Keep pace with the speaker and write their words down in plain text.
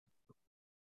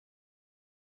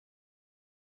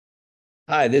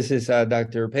Hi, this is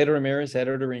Dr. Pedro Ramirez,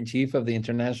 editor-in-chief of the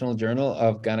International Journal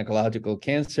of Gynecological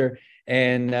Cancer.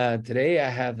 And today I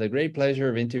have the great pleasure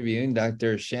of interviewing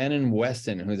Dr. Shannon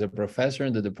Westin, who's a professor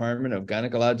in the Department of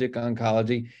Gynecologic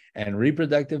Oncology and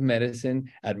Reproductive Medicine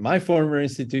at my former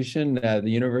institution, the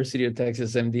University of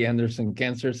Texas MD Anderson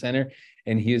Cancer Center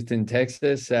in Houston,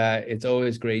 Texas. It's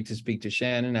always great to speak to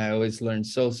Shannon. I always learn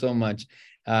so much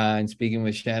in speaking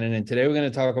with Shannon. And today we're going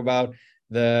to talk about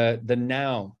the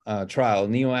NOW trial,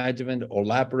 Neoadjuvant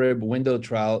Olaparib window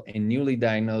trial in newly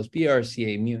diagnosed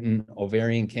BRCA mutant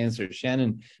ovarian cancer.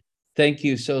 Shannon, thank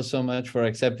you so much for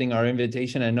accepting our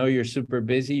invitation. I know you're super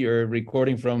busy. You're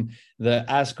recording from the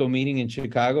ASCO meeting in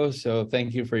Chicago, so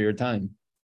thank you for your time.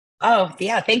 Oh,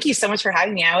 yeah. Thank you so much for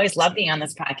having me. I always love being on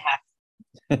this podcast.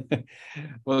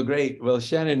 Well, great. Well,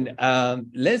 Shannon,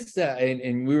 let's,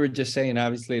 and we were just saying,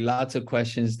 obviously, lots of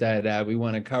questions that we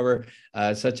want to cover,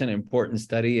 such an important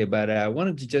study, but I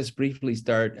wanted to just briefly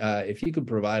start, if you could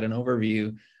provide an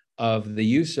overview of the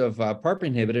use of PARP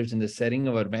inhibitors in the setting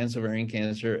of advanced ovarian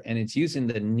cancer and its use in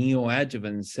the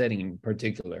neoadjuvant setting in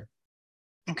particular.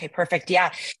 Okay, perfect.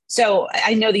 Yeah. So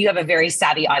I know that you have a very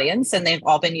savvy audience and they've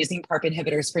all been using PARP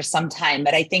inhibitors for some time,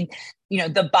 but I think,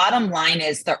 the bottom line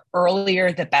is the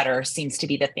earlier, the better seems to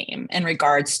be the theme in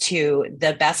regards to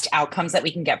the best outcomes that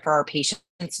we can get for our patients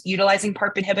utilizing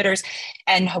PARP inhibitors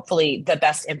and hopefully the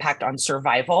best impact on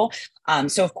survival.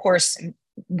 So of course,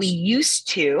 we used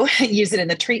to use it in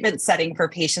the treatment setting for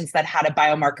patients that had a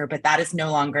biomarker, but that is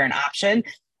no longer an option.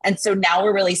 And so now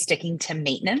we're really sticking to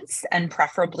maintenance and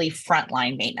preferably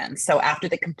frontline maintenance. So after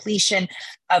the completion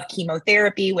of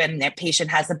chemotherapy, when the patient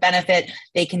has a benefit,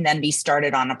 they can then be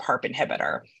started on a PARP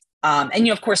inhibitor. And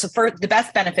of course, the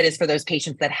best benefit is for those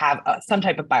patients that have some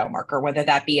type of biomarker, whether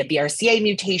that be a BRCA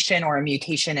mutation or a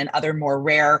mutation in other more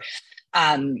rare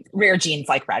genes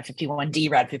like RAD51D,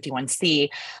 RAD51C,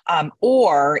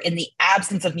 or in the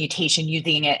absence of mutation,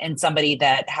 using it in somebody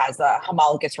that has a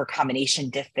homologous recombination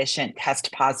deficient test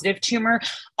positive tumor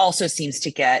also seems to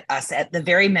get us at the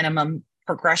very minimum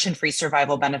progression-free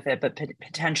survival benefit, but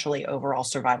potentially overall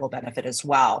survival benefit as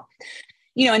well.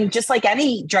 And just like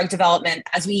any drug development,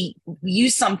 as we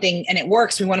use something and it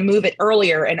works, we want to move it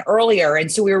earlier and earlier.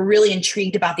 And so we were really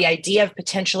intrigued about the idea of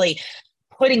potentially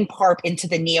putting PARP into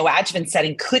the neoadjuvant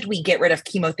setting. Could we get rid of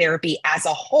chemotherapy as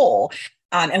a whole?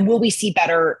 And will we see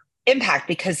better impact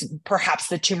because perhaps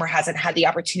the tumor hasn't had the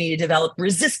opportunity to develop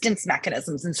resistance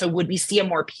mechanisms? And so would we see a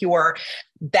more pure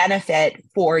benefit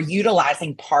for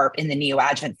utilizing PARP in the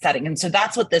neoadjuvant setting? And so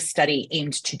that's what this study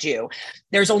aimed to do.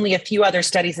 There's only a few other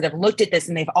studies that have looked at this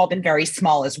and they've all been very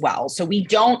small as well. So we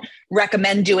don't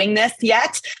recommend doing this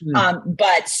yet,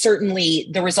 but certainly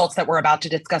the results that we're about to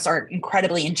discuss are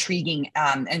incredibly intriguing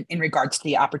in regards to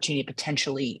the opportunity to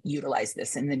potentially utilize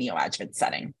this in the neoadjuvant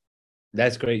setting.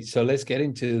 That's great. So let's get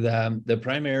into the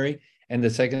primary and the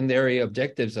secondary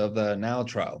objectives of the NOW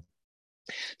trial.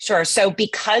 Sure. So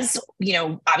because,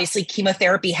 obviously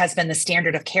chemotherapy has been the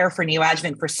standard of care for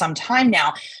neoadjuvant for some time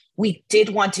now, we did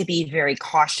want to be very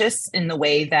cautious in the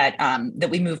way that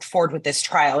we moved forward with this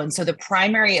trial. And so the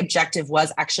primary objective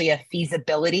was actually a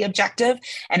feasibility objective,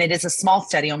 and it is a small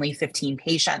study, only 15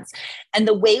 patients. And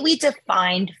the way we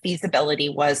defined feasibility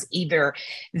was either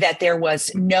that there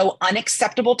was no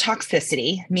unacceptable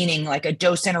toxicity, meaning like a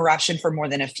dose interruption for more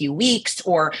than a few weeks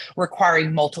or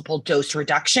requiring multiple dose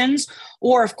reductions,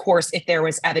 or of course, if there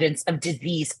was evidence of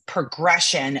disease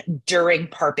progression during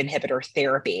PARP inhibitor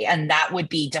therapy. And that would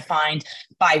be defined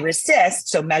by RECIST,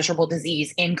 so measurable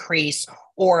disease increase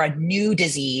or a new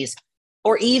disease,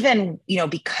 or even,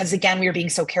 because again, we were being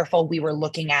so careful, we were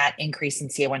looking at increase in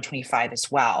CA125 as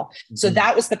well. Mm-hmm. So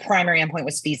that was the primary endpoint,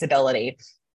 was feasibility.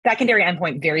 Secondary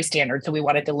endpoint, very standard. So we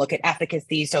wanted to look at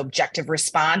efficacy, so objective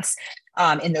response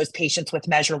in those patients with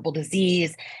measurable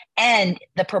disease, and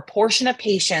the proportion of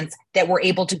patients that were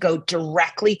able to go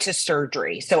directly to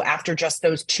surgery. So after just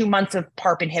those 2 months of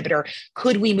PARP inhibitor,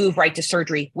 could we move right to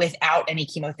surgery without any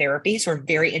chemotherapy? So we're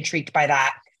very intrigued by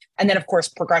that. And then, of course,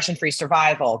 progression-free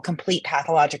survival, complete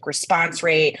pathologic response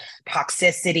rate,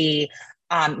 toxicity,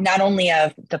 not only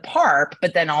of the PARP,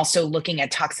 but then also looking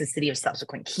at toxicity of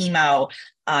subsequent chemo.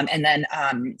 And then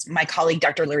my colleague,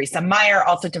 Dr. Larissa Meyer,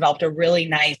 also developed a really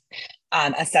nice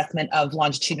assessment of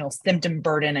longitudinal symptom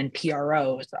burden and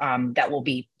PROs that will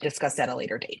be discussed at a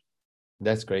later date.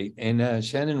 That's great. And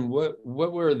Shannon, what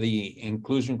were the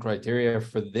inclusion criteria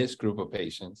for this group of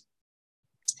patients?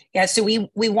 Yeah, so we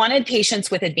wanted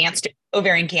patients with advanced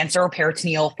ovarian cancer or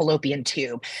peritoneal fallopian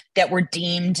tube that were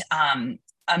deemed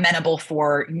amenable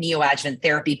for neoadjuvant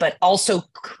therapy, but also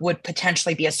would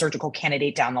potentially be a surgical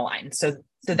candidate down the line. So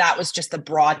that was just the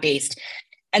broad-based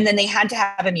And then they had to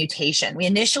have a mutation. We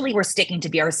initially were sticking to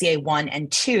BRCA1 and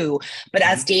 2, but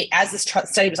as this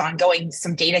study was ongoing,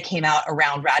 some data came out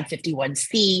around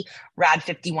RAD51C,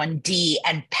 RAD51D,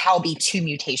 and PALB2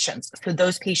 mutations. So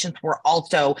those patients were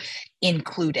also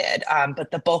included,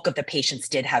 but the bulk of the patients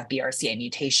did have BRCA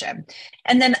mutation.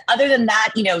 And then other than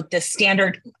that, the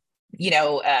standard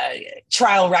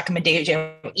trial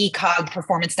recommendation, ECOG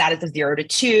performance status of 0 to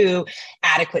 2,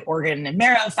 adequate organ and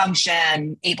marrow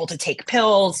function, able to take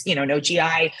pills, no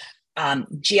GI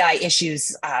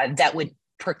issues that would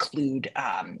preclude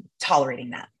tolerating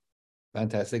that.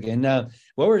 Fantastic. And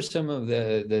what were some of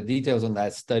the details on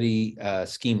that study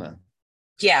schema?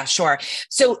 Yeah, sure.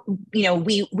 So,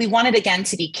 we wanted, again,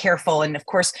 to be careful. And of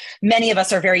course, many of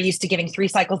us are very used to giving 3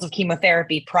 cycles of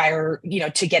chemotherapy prior,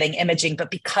 to getting imaging. But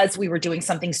because we were doing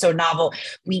something so novel,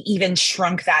 we even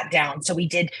shrunk that down. So we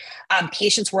did,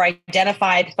 patients were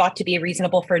identified, thought to be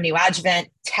reasonable for neoadjuvant,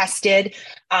 tested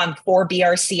for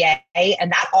BRCA.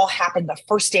 And that all happened the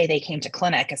first day they came to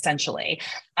clinic, essentially.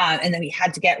 And then we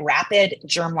had to get rapid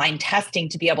germline testing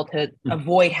to be able to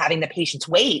avoid having the patients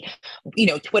wait,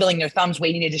 twiddling their thumbs,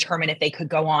 waiting to determine if they could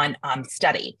go on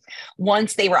study.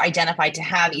 Once they were identified to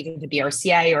have either the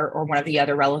BRCA or one of the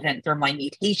other relevant germline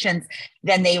mutations,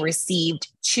 then they received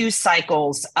 2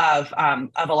 cycles of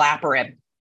Olaparib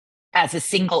as a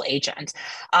single agent.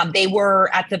 They were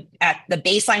at the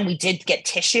baseline, we did get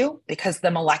tissue because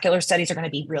the molecular studies are going to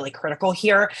be really critical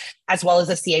here, as well as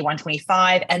a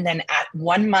CA-125. And then at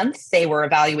 1 month, they were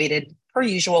evaluated per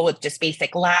usual with just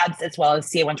basic labs, as well as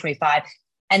CA-125.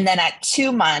 And then at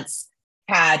 2 months,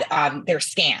 had their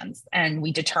scans. And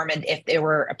we determined if they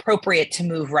were appropriate to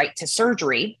move right to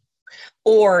surgery,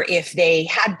 or if they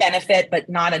had benefit, but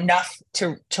not enough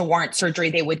to warrant surgery,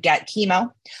 they would get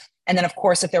chemo. And then, of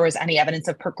course, if there was any evidence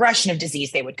of progression of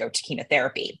disease, they would go to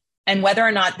chemotherapy. And whether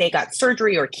or not they got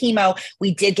surgery or chemo,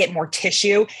 we did get more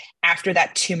tissue after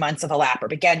that 2 months of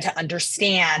Olaparib, again, to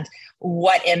understand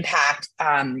what impact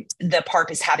the PARP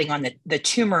is having on the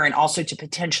tumor, and also to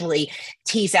potentially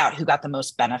tease out who got the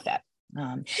most benefit.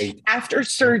 After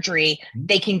surgery,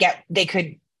 they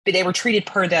were treated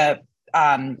per the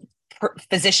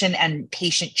physician and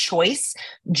patient choice.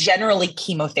 Generally,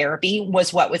 chemotherapy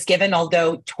was what was given,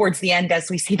 although towards the end, as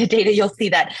we see the data, you'll see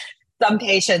that some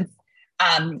patients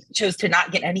chose to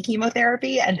not get any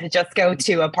chemotherapy and to just go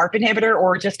to a PARP inhibitor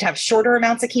or just have shorter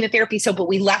amounts of chemotherapy. But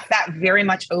we left that very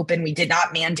much open. We did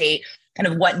not mandate kind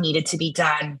of what needed to be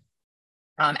done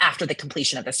after the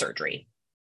completion of the surgery.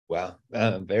 Wow,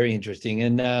 very interesting.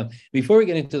 And before we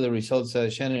get into the results,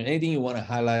 Shannon, anything you want to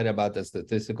highlight about the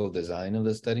statistical design of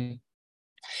the study?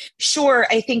 Sure.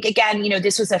 I think, again,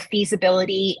 this was a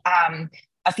feasibility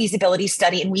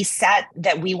study, and we set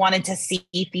that we wanted to see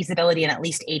feasibility in at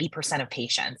least 80% of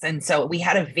patients. And so we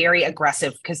had a very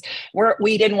aggressive, because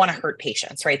we didn't want to hurt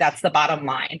patients, right? That's the bottom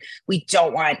line. We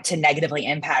don't want to negatively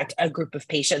impact a group of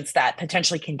patients that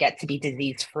potentially can get to be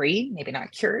disease-free, maybe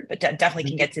not cured, but definitely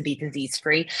can get to be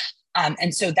disease-free.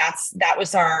 And so that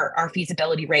was our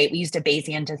feasibility rate. We used a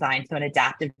Bayesian design, so an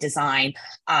adaptive design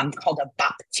called a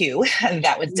BOP2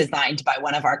 that was designed by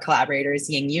one of our collaborators,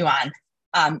 Ying Yuan,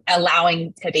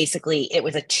 allowing to basically, it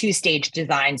was a 2-stage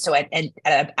design. So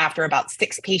after about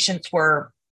 6 patients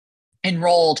were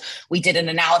enrolled, we did an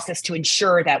analysis to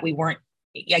ensure that we weren't,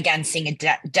 again, seeing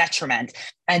a detriment.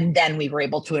 And then we were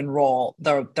able to enroll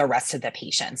the rest of the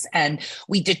patients. And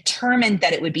we determined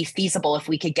that it would be feasible if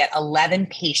we could get 11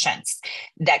 patients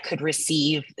that could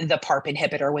receive the PARP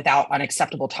inhibitor without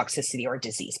unacceptable toxicity or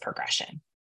disease progression.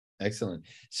 Excellent.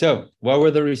 So what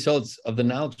were the results of the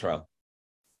NOW trial?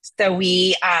 So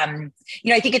we, I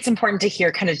think it's important to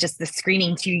hear kind of just the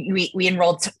screening. We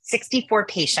enrolled 64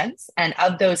 patients, and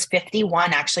of those,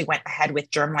 51 actually went ahead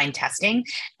with germline testing.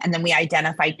 And then we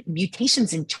identified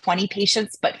mutations in 20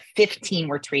 patients, but 15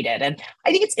 were treated. And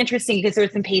I think it's interesting because there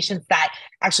were some patients that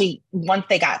actually, once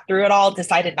they got through it all,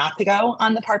 decided not to go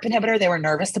on the PARP inhibitor. They were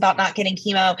nervous about not getting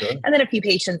chemo. Sure. And then a few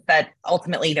patients that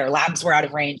ultimately their labs were out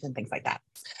of range and things like that.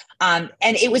 And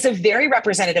it was a very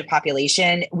representative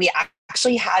population. We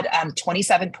actually had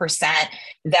 27%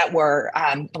 that were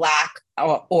Black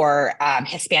or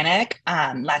Hispanic,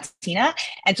 Latina.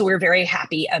 And so we're very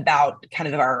happy about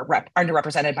kind of our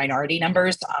underrepresented minority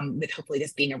numbers, with hopefully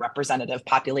this being a representative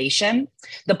population.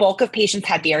 The bulk of patients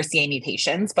had BRCA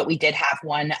mutations, but we did have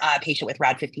one patient with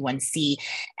RAD51C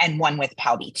and one with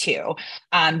PALB2.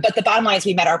 But the bottom line is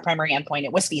we met our primary endpoint.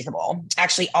 It was feasible.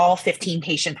 Actually, all 15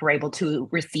 patients were able to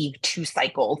receive 2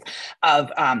 cycles of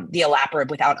the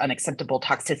Olaparib without unacceptable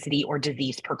toxicity or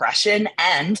disease progression.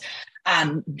 And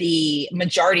the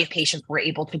majority of patients were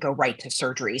able to go right to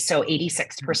surgery. So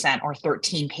 86% or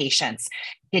 13 patients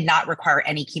did not require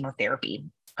any chemotherapy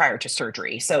prior to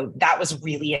surgery. So that was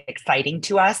really exciting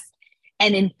to us.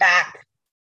 And in fact,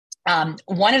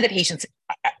 one of the patients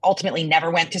ultimately never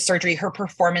went to surgery. Her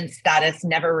performance status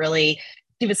never really,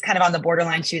 she was kind of on the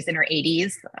borderline. She was in her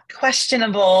 80s,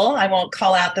 questionable. I won't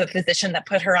call out the physician that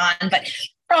put her on, but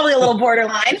probably a little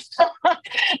borderline.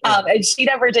 And she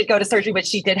never did go to surgery, but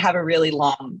she did have a really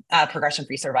long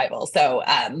progression-free survival. So,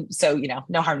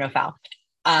 no harm, no foul.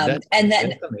 And then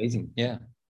that's amazing. Yeah.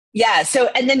 Yeah. So,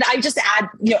 and then I just add,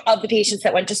 of the patients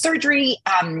that went to surgery,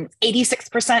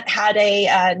 86% had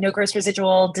a no gross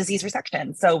residual disease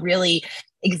resection. So really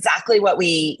exactly what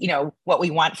we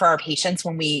want for our patients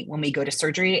when we go to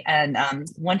surgery. And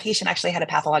one patient actually had a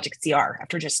pathologic CR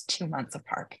after just 2 months of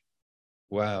PARP.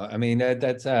 Wow. I mean,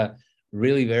 that's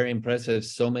really very impressive.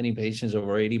 So many patients,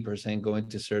 over 80% going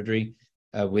to surgery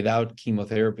without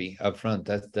chemotherapy up front.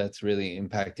 That's really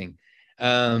impacting.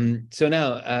 So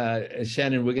now,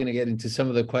 Shannon, we're going to get into some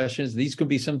of the questions. These could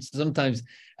be sometimes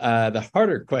the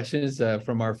harder questions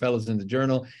from our fellows in the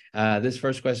journal. This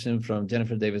first question from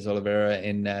Jennifer Davis Oliveira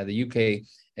in the UK,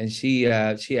 and she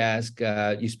asked,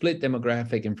 you split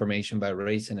demographic information by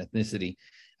race and ethnicity.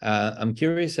 I'm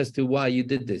curious as to why you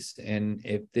did this, and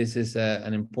if this is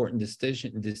an important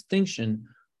distinction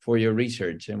for your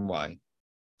research, and why.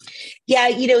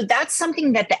 Yeah, that's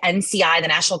something that the NCI, the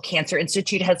National Cancer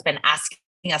Institute, has been asking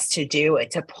us to do,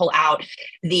 to pull out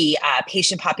the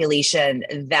patient population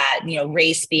that,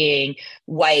 race being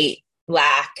white,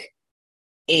 Black,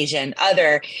 Asian,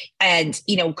 other, and,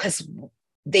 because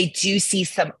they do see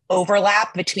some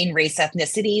overlap between race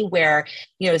ethnicity where,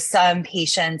 some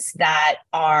patients that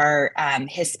are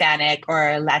Hispanic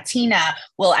or Latina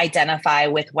will identify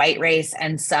with white race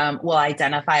and some will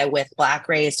identify with Black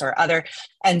race or other.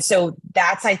 And so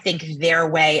that's, I think, their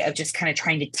way of just kind of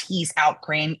trying to tease out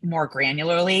more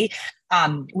granularly.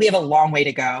 We have a long way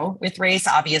to go with race.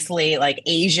 Obviously, like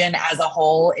Asian as a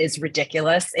whole is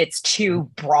ridiculous. It's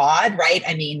too broad, right?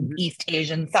 I mean, East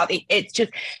Asian, South, it's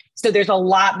just, so there's a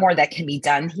lot more that can be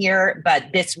done here, but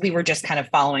we were just kind of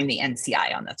following the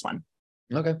NCI on this one.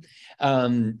 Okay.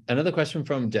 Another question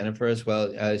from Jennifer as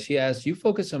well. She asked, you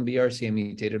focus on BRCA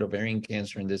mutated ovarian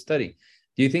cancer in this study.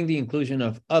 Do you think the inclusion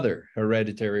of other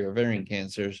hereditary ovarian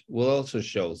cancers will also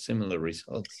show similar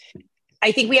results?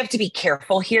 I think we have to be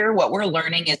careful here. What we're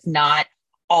learning is not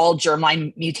all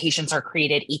germline mutations are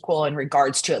created equal in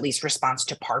regards to at least response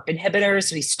to PARP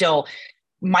inhibitors. We still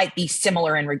might be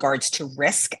similar in regards to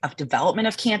risk of development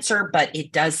of cancer, but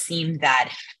it does seem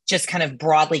that just kind of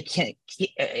broadly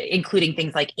including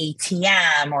things like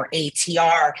ATM or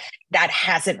ATR, that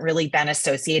hasn't really been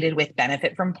associated with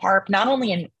benefit from PARP, not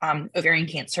only in ovarian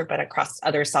cancer, but across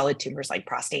other solid tumors like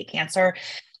prostate cancer.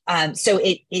 So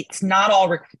it's not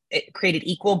all created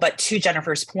equal, but to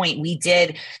Jennifer's point, we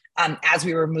did, as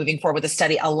we were moving forward with the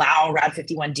study, allow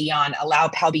RAD51D on, allow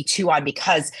PALB2 on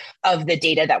because of the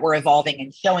data that we're evolving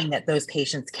and showing that those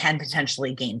patients can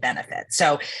potentially gain benefit.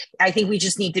 So I think we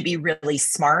just need to be really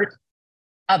smart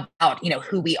about,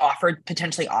 who we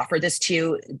potentially offer this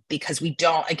to, because we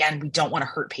don't want to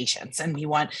hurt patients and we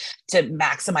want to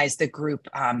maximize the group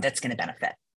that's going to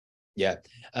benefit. Yeah.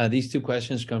 These two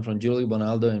questions come from Julie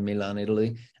Bonaldo in Milan,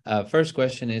 Italy. First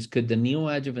question is, could the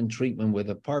neoadjuvant treatment with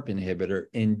a PARP inhibitor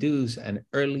induce an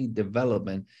early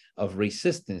development of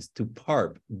resistance to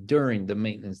PARP during the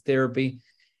maintenance therapy?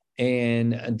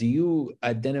 And do you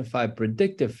identify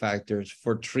predictive factors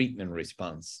for treatment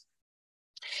response?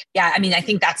 Yeah, I mean, I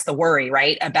think that's the worry,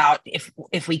 right? About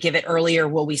if we give it earlier,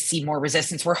 will we see more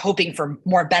resistance? We're hoping for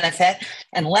more benefit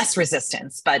and less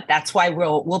resistance, but that's why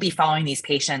we'll be following these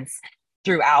patients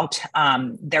throughout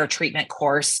their treatment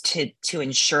course to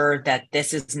ensure that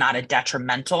this is not a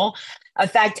detrimental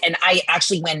effect. And I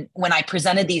actually, when I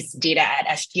presented these data at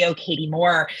SGO, Katie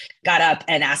Moore got up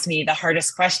and asked me the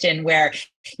hardest question, where,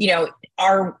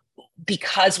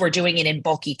 because we're doing it in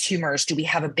bulky tumors, do we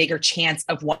have a bigger chance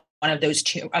of one of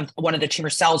the tumor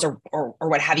cells or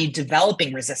what have you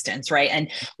developing resistance, right?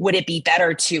 And would it be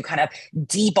better to kind of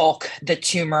debulk the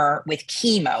tumor with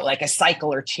chemo, like a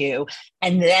cycle or two,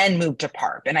 and then move to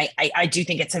PARP? And I do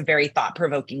think it's a very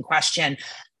thought-provoking question.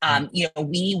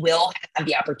 We will have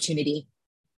the opportunity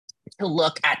to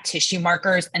look at tissue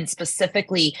markers, and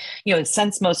specifically,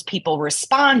 since most people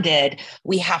responded,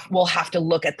 we'll have to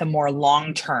look at the more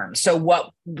long-term. So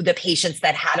what the patients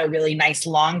that had a really nice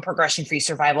long progression-free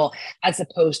survival, as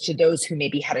opposed to those who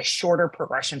maybe had a shorter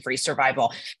progression-free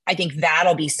survival, I think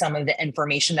that'll be some of the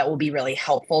information that will be really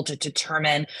helpful to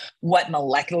determine what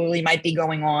molecularly might be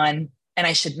going on And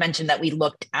I should mention that we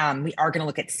are going to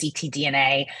look at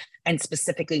ctDNA and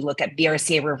specifically look at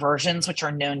BRCA reversions, which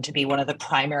are known to be one of the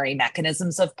primary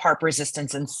mechanisms of PARP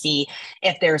resistance, and see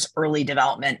if there's early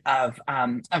development of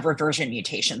reversion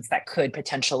mutations that could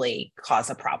potentially cause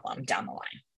a problem down the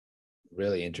line.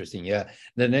 Really interesting. Yeah.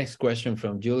 The next question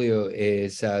from Julio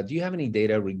is, do you have any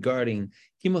data regarding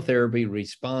chemotherapy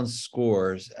response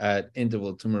scores at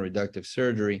interval tumor reductive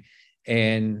surgery?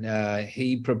 And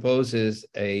he proposes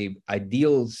a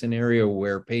ideal scenario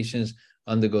where patients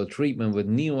undergo treatment with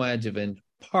neoadjuvant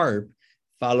PARP,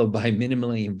 followed by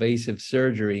minimally invasive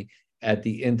surgery at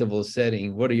the interval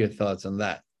setting. What are your thoughts on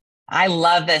that? I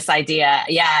love this idea.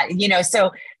 Yeah,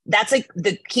 so that's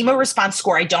the chemo response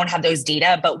score. I don't have those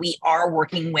data, but we are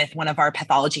working with one of our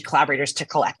pathology collaborators to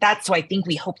collect that. So I think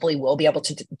we hopefully will be able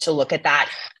to look at that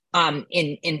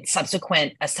in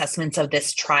subsequent assessments of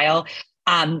this trial.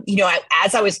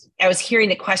 As I was hearing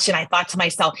the question, I thought to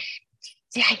myself,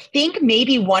 I think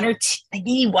maybe one of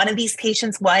these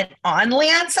patients went on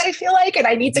Lance, I feel like, and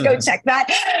I need to go check that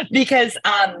because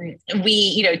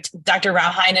Dr.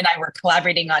 Rauheim and I were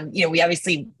collaborating on, we have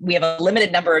a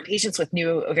limited number of patients with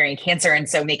new ovarian cancer. And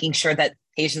so making sure that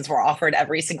patients were offered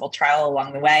every single trial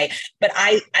along the way. But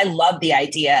I love the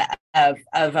idea of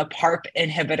a PARP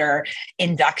inhibitor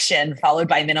induction followed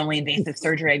by minimally invasive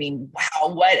surgery. I mean,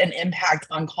 wow, what an impact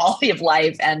on quality of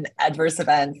life and adverse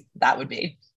events that would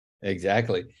be.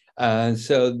 Exactly.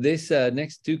 So this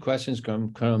next two questions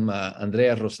come from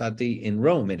Andrea Rosati in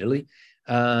Rome, Italy.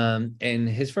 And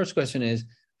his first question is,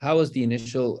 how was the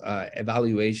initial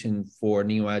evaluation for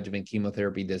neoadjuvant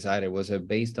chemotherapy decided? Was it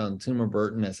based on tumor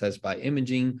burden assessed by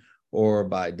imaging or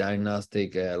by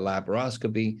diagnostic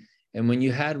laparoscopy? And when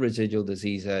you had residual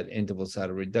disease at interval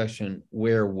site of reduction,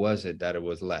 where was it that it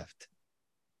was left?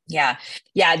 Yeah.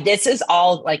 This is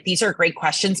all these are great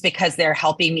questions because they're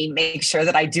helping me make sure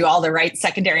that I do all the right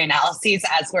secondary analyses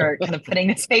as we're kind of putting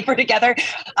this paper together.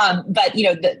 But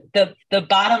the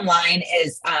bottom line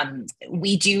is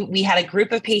we had a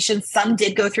group of patients. Some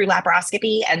did go through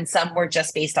laparoscopy and some were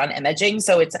just based on imaging.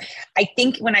 So I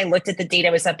think when I looked at the data,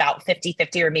 it was about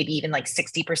 50-50 or maybe even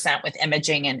 60% with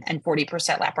imaging and 40%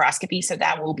 laparoscopy. So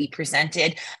that will be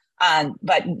presented.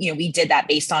 But we did that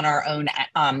based on our own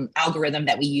algorithm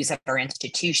that we use at our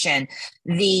institution.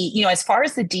 As far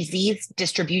as the disease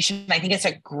distribution, I think it's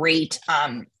a great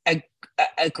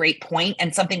point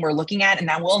and something we're looking at. And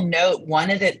I will note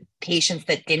one of the patients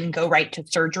that didn't go right to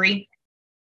surgery,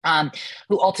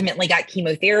 who ultimately got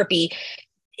chemotherapy.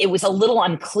 It was a little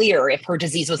unclear if her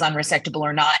disease was unresectable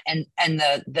or not. And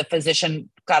the physician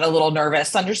got a little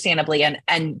nervous, understandably,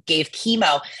 and gave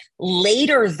chemo.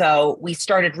 Later, though, we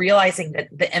started realizing that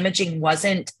the imaging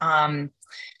wasn't as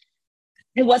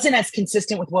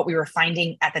consistent with what we were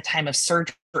finding at the time of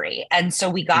surgery. And so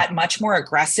we got much more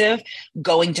aggressive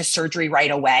going to surgery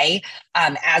right away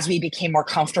as we became more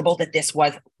comfortable that this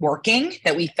was working,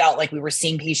 that we felt like we were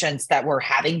seeing patients that were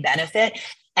having benefit.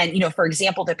 And, for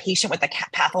example, the patient with the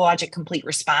pathologic complete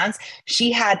response,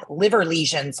 she had liver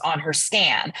lesions on her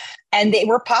scan and they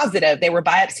were positive. They were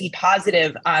biopsy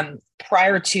positive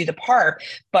prior to the PARP,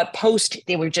 but post,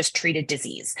 they were just treated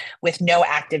disease with no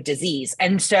active disease.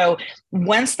 And so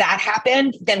once that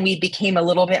happened, then we became a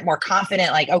little bit more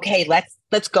confident, okay,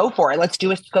 let's go for it. Let's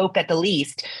do a scope at the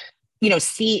least,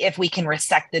 see if we can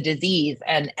resect the disease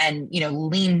and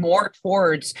lean more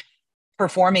towards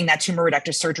performing that tumor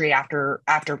reductive surgery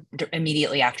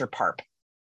immediately after PARP.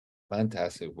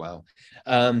 Fantastic. Wow.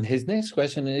 His next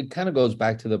question, it kind of goes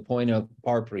back to the point of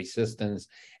PARP resistance.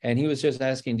 And he was just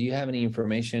asking, do you have any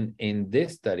information in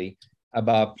this study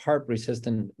about PARP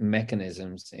resistant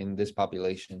mechanisms in this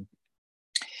population?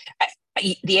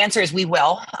 The answer is we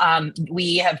will.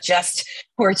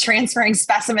 We're transferring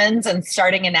specimens and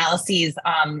starting analyses,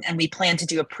 and we plan to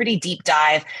do a pretty deep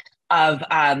dive of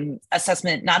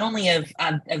assessment, not only of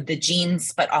the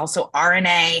genes, but also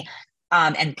RNA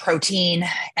and protein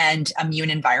and immune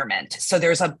environment. So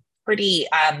there's a pretty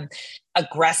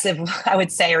aggressive, I would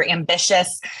say, or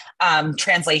ambitious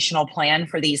translational plan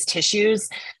for these tissues.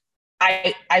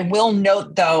 I will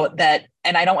note, though, that,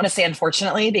 and I don't want to say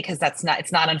unfortunately, because it's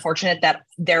not unfortunate, that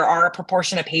there are a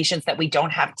proportion of patients that we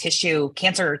don't have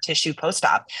cancer tissue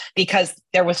post-op because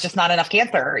there was just not enough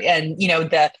cancer. And,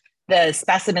 the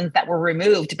specimens that were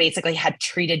removed basically had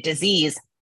treated disease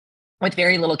with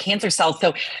very little cancer cells.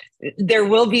 So there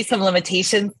will be some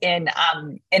limitations in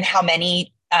how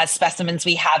many specimens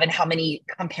we have and how many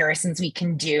comparisons we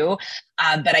can do.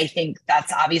 But I think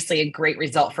that's obviously a great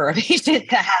result for a patient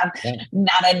to have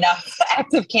not enough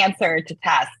active cancer to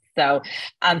test. So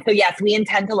yes, we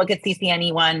intend to look at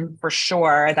CCNE1 for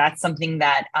sure. That's something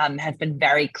that has been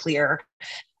very clear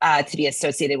to be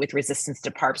associated with resistance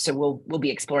to PARP. So we'll be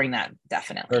exploring that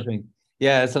definitely. Perfect.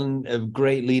 Yeah, it's a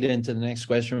great lead into the next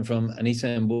question from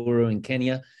Anisa Mburu in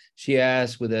Kenya. She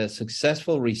asked, with the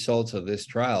successful results of this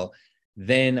trial,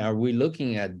 then are we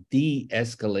looking at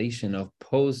de-escalation of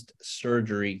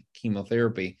post-surgery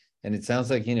chemotherapy? And it sounds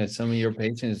like, some of your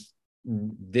patients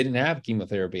didn't have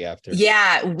chemotherapy after.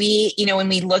 Yeah, when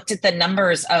we looked at the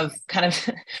numbers of kind of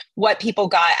what people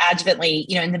got adjuvantly,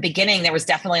 in the beginning, there was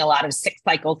definitely a lot of 6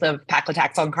 cycles of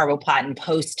paclitaxel and carboplatin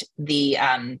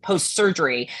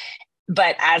post-surgery.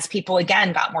 But as people,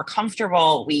 again, got more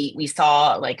comfortable, we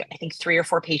saw I think 3 or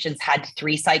 4 patients had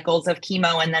 3 cycles of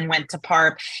chemo and then went to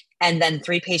PARP. And then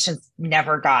 3 patients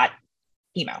never got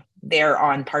chemo. They're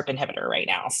on PARP inhibitor right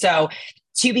now. So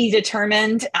to be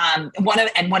determined,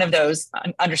 one of those,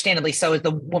 understandably so, is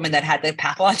the woman that had the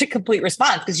pathologic complete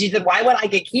response, because she said, why would I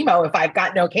get chemo if I've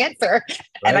got no cancer? Right.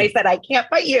 And I said, I can't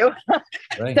fight you.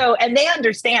 Right. So, and they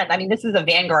understand, this is a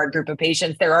vanguard group of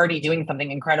patients. They're already doing something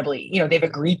incredibly, they've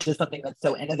agreed to something that's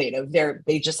so innovative.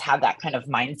 They just have that kind of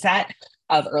mindset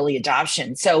of early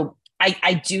adoption. So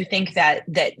I do think that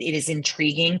it is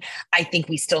intriguing. I think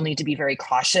we still need to be very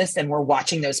cautious, and we're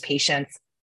watching those patients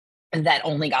that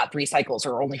only got 3 cycles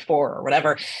or only 4 or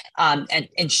whatever, and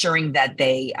ensuring that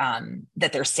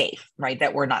they're safe, right?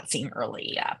 That we're not seeing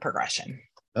early progression.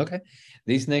 Okay.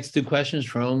 These next 2 questions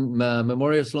from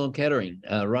Memorial Sloan Kettering,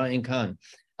 Ryan Khan.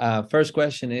 First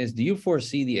question is, do you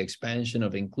foresee the expansion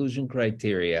of inclusion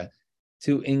criteria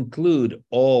to include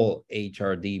all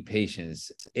HRD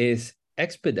patients? Is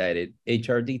expedited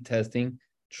HRD testing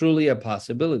truly a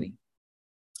possibility?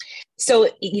 So,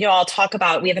 I'll talk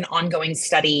about, we have an ongoing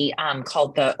study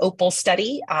called the OPAL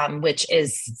study, which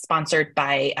is sponsored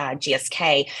by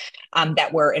GSK,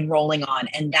 that we're enrolling on.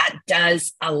 And that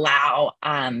does allow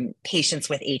patients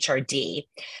with HRD.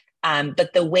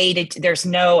 But the way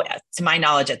to my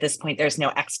knowledge at this point, there's no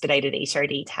expedited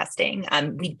HRD testing.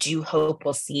 We do hope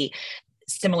we'll see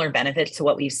similar benefits to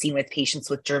what we've seen with patients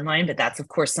with germline, but that's of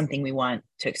course something we want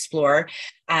to explore.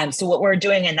 So what we're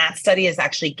doing in that study is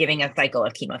actually giving a cycle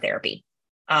of chemotherapy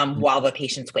while the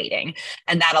patient's waiting.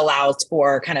 And that allows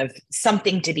for kind of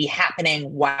something to be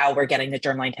happening while we're getting the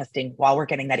germline testing, while we're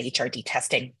getting that HRD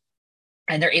testing.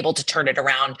 And they're able to turn it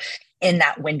around in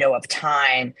that window of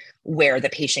time where the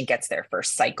patient gets their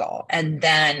first cycle. And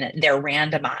then they're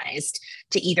randomized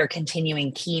to either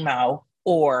continuing chemo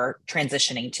or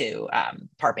transitioning to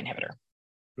PARP inhibitor.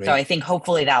 Great. So I think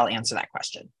hopefully that'll answer that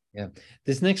question. Yeah.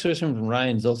 This next question from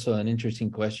Ryan is also an interesting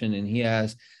question. And he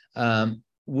asks,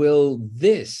 will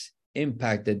this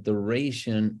impact the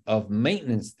duration of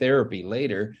maintenance therapy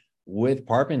later with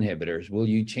PARP inhibitors? Will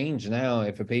you change now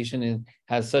if a patient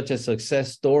has such a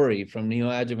success story from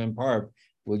neoadjuvant PARP?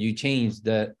 Will you change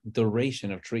the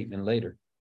duration of treatment later?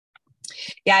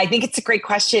 Yeah, I think it's a great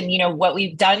question. What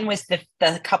we've done with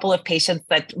the couple of patients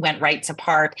that went right to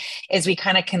PARP is we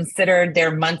kind of considered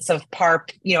their months of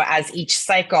PARP, as each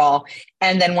cycle.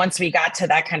 And then once we got to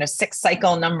that kind of 6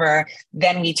 cycle number,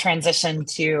 then we transitioned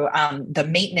to the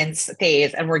maintenance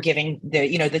phase, and we're giving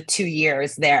the 2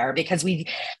 years there, because we,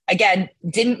 again,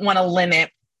 didn't want to limit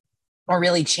or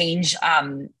really change,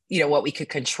 what we could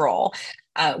control.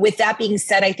 With that being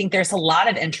said, I think there's a lot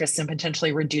of interest in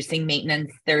potentially reducing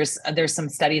maintenance. There's some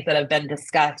studies that have been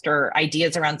discussed, or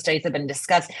ideas around studies have been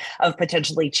discussed, of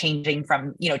potentially changing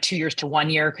from 2 years to 1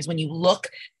 year. Because when you look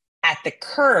at the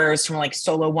curves from like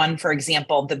Solo 1, for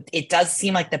example, it does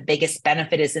seem like the biggest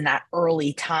benefit is in that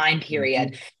early time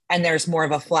period, and there's more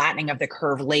of a flattening of the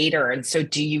curve later. And so,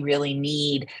 do you really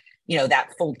need that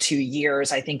full 2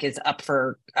 years? I think is up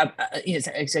for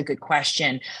it's a good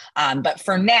question. But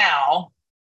for now,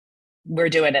 we're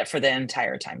doing it for the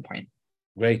entire time point.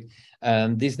 Great.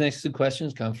 These next 2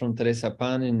 questions come from Teresa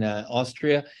Pan in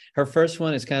Austria. Her first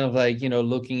one is kind of like,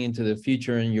 looking into the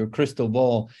future in your crystal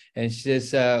ball. And she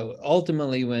says,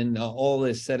 ultimately, when all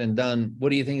is said and done,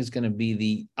 what do you think is going to be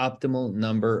the optimal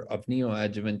number of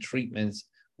neoadjuvant treatments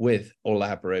with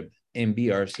Olaparib in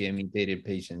BRCA mutated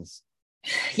patients?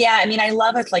 Yeah, I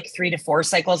love it like 3 to 4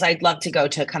 cycles. I'd love to go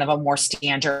to kind of a more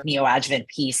standard neoadjuvant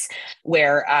piece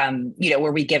where,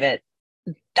 where we give it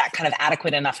that kind of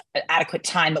adequate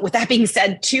time. But with that being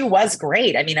said, 2 was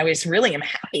great. I was really am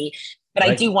happy, but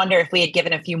right. I do wonder if we had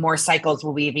given a few more cycles,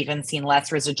 will we have even seen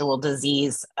less residual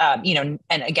disease, and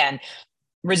again,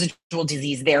 residual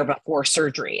disease there before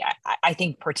surgery. I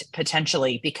think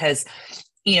potentially, because,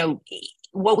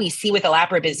 what we see with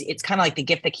Olaparib is it's kind of like the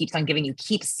gift that keeps on giving. You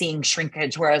keep seeing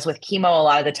shrinkage, whereas with chemo, a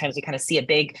lot of the times we kind of see a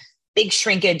big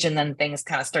shrinkage and then things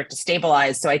kind of start to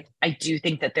stabilize. So I do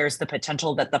think that there's the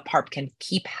potential that the PARP can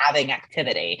keep having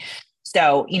activity.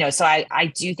 So, so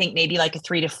I do think maybe like a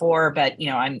 3 to 4, but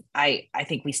I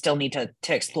think we still need to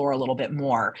explore a little bit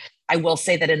more. I will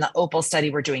say that in the Opal study,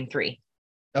 we're doing 3.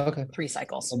 Okay. 3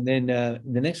 cycles. And then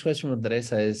the next question from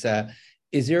Teresa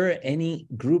is there any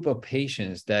group of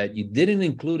patients that you didn't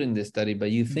include in this study,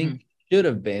 but you think should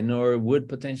have been or would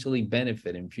potentially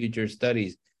benefit in future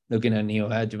studies looking at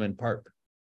neoadjuvant PARP?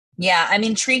 Yeah, I'm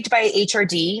intrigued by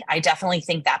HRD. I definitely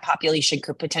think that population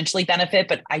could potentially benefit,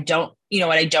 but I don't,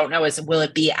 what I don't know is, will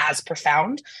it be as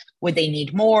profound? Would they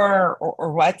need more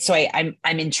or what? So I'm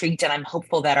intrigued, and I'm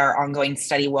hopeful that our ongoing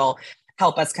study will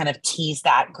help us kind of tease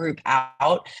that group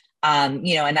out. And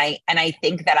I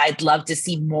think that I'd love to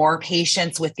see more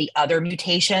patients with the other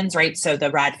mutations, right? So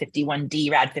the RAD51D,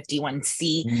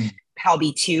 RAD51C,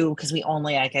 PALB2, because we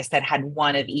only, like I said, had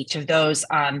one of each of those.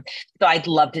 So I'd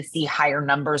love to see higher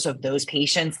numbers of those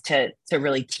patients to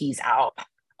really tease out,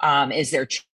 is there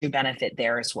true benefit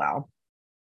there as well?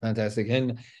 Fantastic.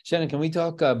 And Shannon, can we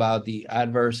talk about the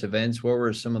adverse events? What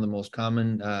were some of the most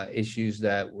common issues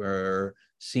that were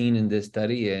seen in this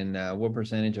study, and what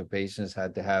percentage of patients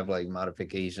had to have like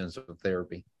modifications of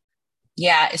therapy?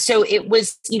 Yeah, so it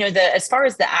was, as far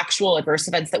as the actual adverse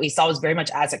events that we saw was very much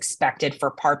as expected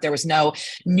for PARP. There was no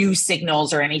new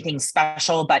signals or anything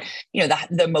special, but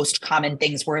the most common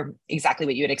things were exactly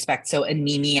what you would expect. So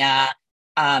anemia,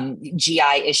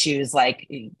 GI issues like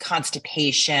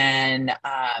constipation,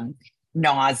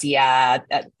 nausea,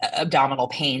 abdominal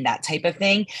pain, that type of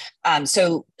thing.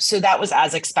 So that was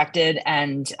as expected.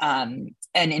 And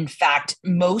in fact,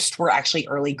 most were actually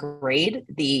early grade.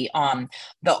 The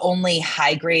only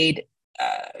high grade,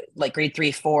 like grade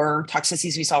 3, 4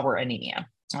 toxicities we saw were anemia.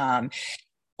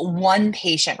 One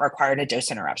patient required a dose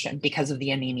interruption because of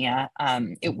the anemia.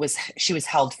 She was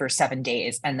held for 7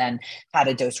 days and then had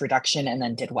a dose reduction and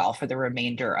then did well for the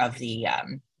remainder of the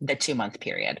 2-month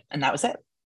period. And that was it.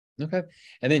 Okay.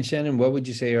 And then Shannon, what would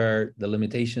you say are the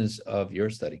limitations of your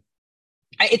study?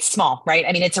 It's small, right?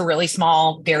 I mean, it's a really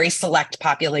small, very select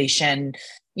population.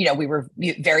 We were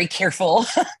very careful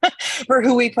for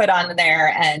who we put on there.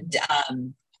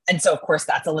 And so of course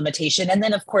that's a limitation. And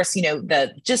then of course,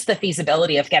 the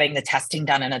feasibility of getting the testing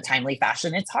done in a timely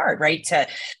fashion. It's hard, right? To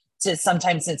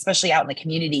sometimes, especially out in the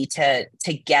community,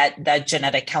 to get the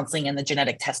genetic counseling and the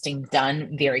genetic testing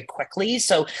done very quickly.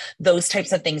 So those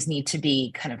types of things need to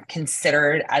be kind of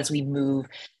considered as we move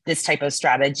this type of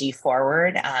strategy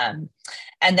forward.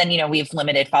 And then, we have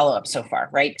limited follow-up so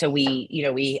far, right? So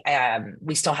we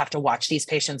still have to watch these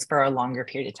patients for a longer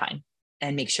period of time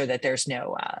and make sure that there's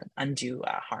no undue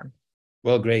harm.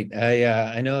 Well, great.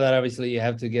 I know that obviously you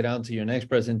have to get on to your next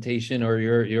presentation or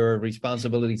your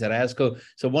responsibilities at ASCO.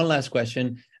 So one last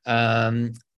question.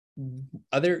 What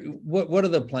are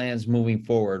the plans moving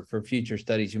forward for future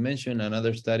studies? You mentioned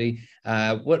another study.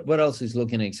 What else is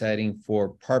looking exciting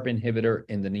for PARP inhibitor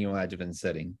in the neoadjuvant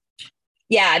setting?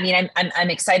 Yeah, I mean, I'm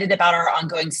excited about our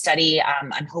ongoing study.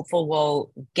 I'm hopeful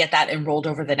we'll get that enrolled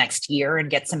over the next year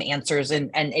and get some answers. And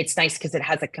it's nice because it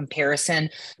has a comparison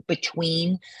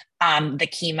between the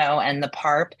chemo and the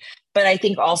PARP. But I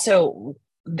think also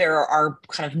there are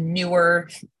kind of newer,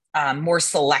 more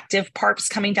selective PARPs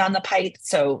coming down the pipe.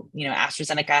 So,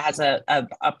 AstraZeneca has a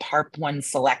PARP1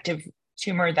 selective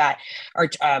tumor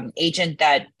agent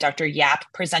that Dr. Yap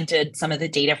presented some of the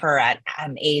data for at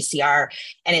AACR,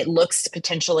 and it looks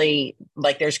potentially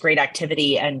like there's great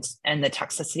activity and the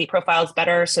toxicity profile is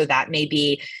better. So that may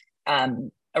be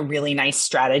a really nice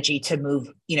strategy to move,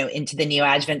 into the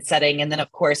neoadjuvant setting. And then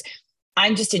of course,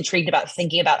 I'm just intrigued about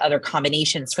thinking about other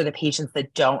combinations for the patients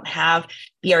that don't have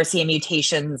BRCA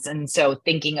mutations. And so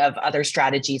thinking of other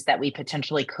strategies that we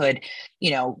potentially could,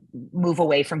 move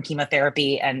away from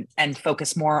chemotherapy and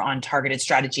focus more on targeted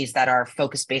strategies that are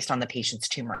focused based on the patient's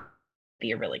tumor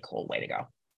be a really cool way to go.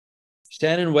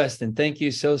 Shannon Westin, thank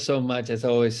you so much. As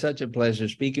always, such a pleasure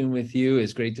speaking with you.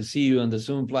 It's great to see you on the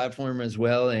Zoom platform as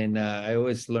well. And I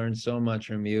always learn so much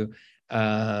from you.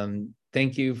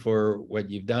 Thank you for what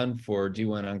you've done for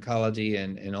G1 Oncology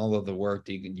and all of the work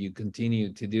that you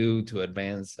continue to do to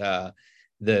advance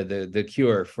the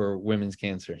cure for women's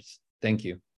cancers. Thank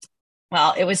you.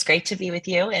 Well, it was great to be with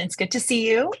you, and it's good to see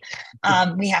you.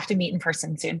 We have to meet in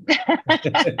person soon.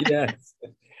 Yes.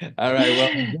 All right.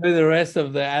 Well, enjoy the rest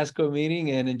of the ASCO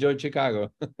meeting and enjoy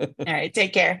Chicago. All right.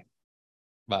 Take care.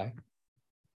 Bye.